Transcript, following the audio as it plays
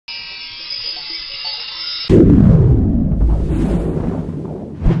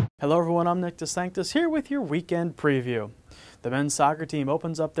Hello everyone, I'm Nick DeSanctis here with your weekend preview. The men's soccer team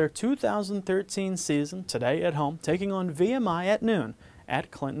opens up their 2013 season today at home, taking on VMI at noon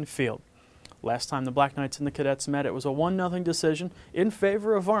at Clinton Field. Last time the Black Knights and the Cadets met, it was a 1-0 decision in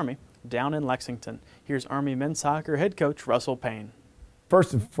favor of Army down in Lexington. Here's Army men's soccer head coach Russell Payne.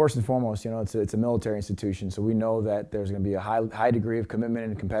 First and foremost, it's a military institution, so we know that there's going to be a high degree of commitment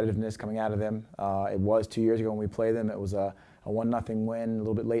and competitiveness coming out of them. It was 2 years ago when we played them. It was a 1-0 win, a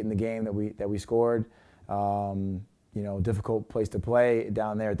little bit late in the game that we scored. Difficult place to play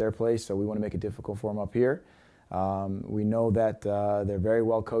down there at their place, so we want to make it difficult for them up here. We know that they're a very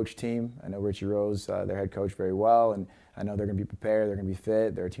well coached team. I know Richie Rose, their head coach, very well, and I know they're going to be prepared. They're going to be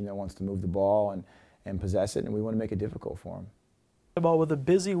fit. They're a team that wants to move the ball and possess it, and we want to make it difficult for them. Ball with a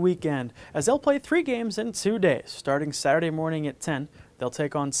busy weekend as they'll play 3 games in 2 days. Starting Saturday morning at 10, they'll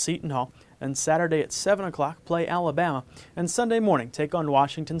take on Seton Hall, and Saturday at 7 o'clock play Alabama, and Sunday morning take on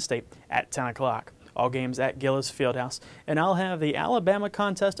Washington State at 10 o'clock. All games at Gillis Fieldhouse, and I'll have the Alabama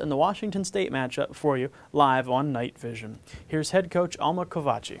contest and the Washington State matchup for you live on Night Vision. Here's head coach Alma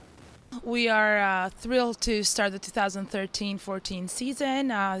Kovaci. We are thrilled to start the 2013-14 season.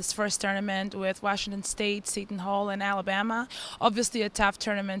 This first tournament with Washington State, Seton Hall, and Alabama. Obviously a tough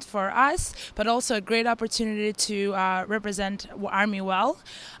tournament for us, but also a great opportunity to represent Army well.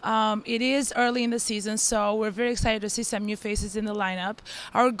 It is early in the season, so we're very excited to see some new faces in the lineup.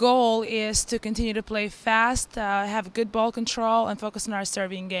 Our goal is to continue to play fast, have good ball control, and focus on our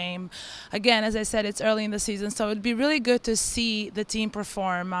serving game. Again, as I said, it's early in the season, so it'd be really good to see the team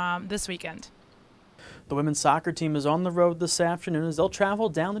perform this weekend. The women's soccer team is on the road this afternoon as they'll travel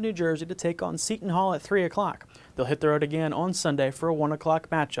down to New Jersey to take on Seton Hall at 3 o'clock. They'll hit the road again on Sunday for a 1 o'clock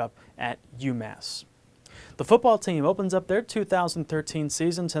matchup at UMass. The football team opens up their 2013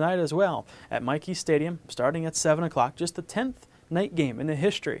 season tonight as well at Michie Stadium starting at 7 o'clock, just the 10th night game in the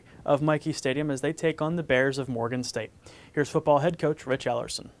history of Michie Stadium as they take on the Bears of Morgan State. Here's football head coach Rich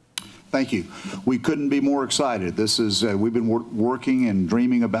Ellerson. Thank you. We couldn't be more excited. This is we've been working and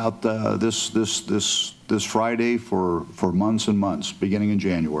dreaming about this Friday for months and months, beginning in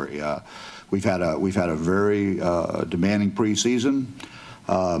January. We've had a very demanding preseason.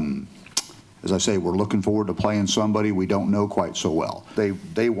 As I say, we're looking forward to playing somebody we don't know quite so well.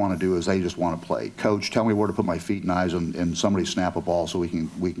 They want to do is they just want to play. Coach, tell me where to put my feet and eyes and somebody snap a ball so we can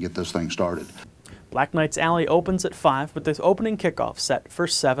get this thing started. Black Knights Alley opens at 5 with this opening kickoff set for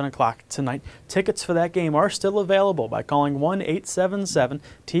 7 o'clock tonight. Tickets for that game are still available by calling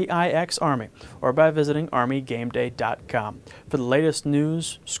 1-877-TIX-ARMY or by visiting ArmyGameDay.com. For the latest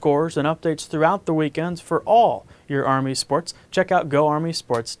news, scores, and updates throughout the weekends for all your Army sports, check out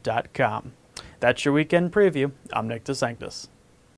GoArmySports.com. That's your weekend preview. I'm Nick DeSanctis.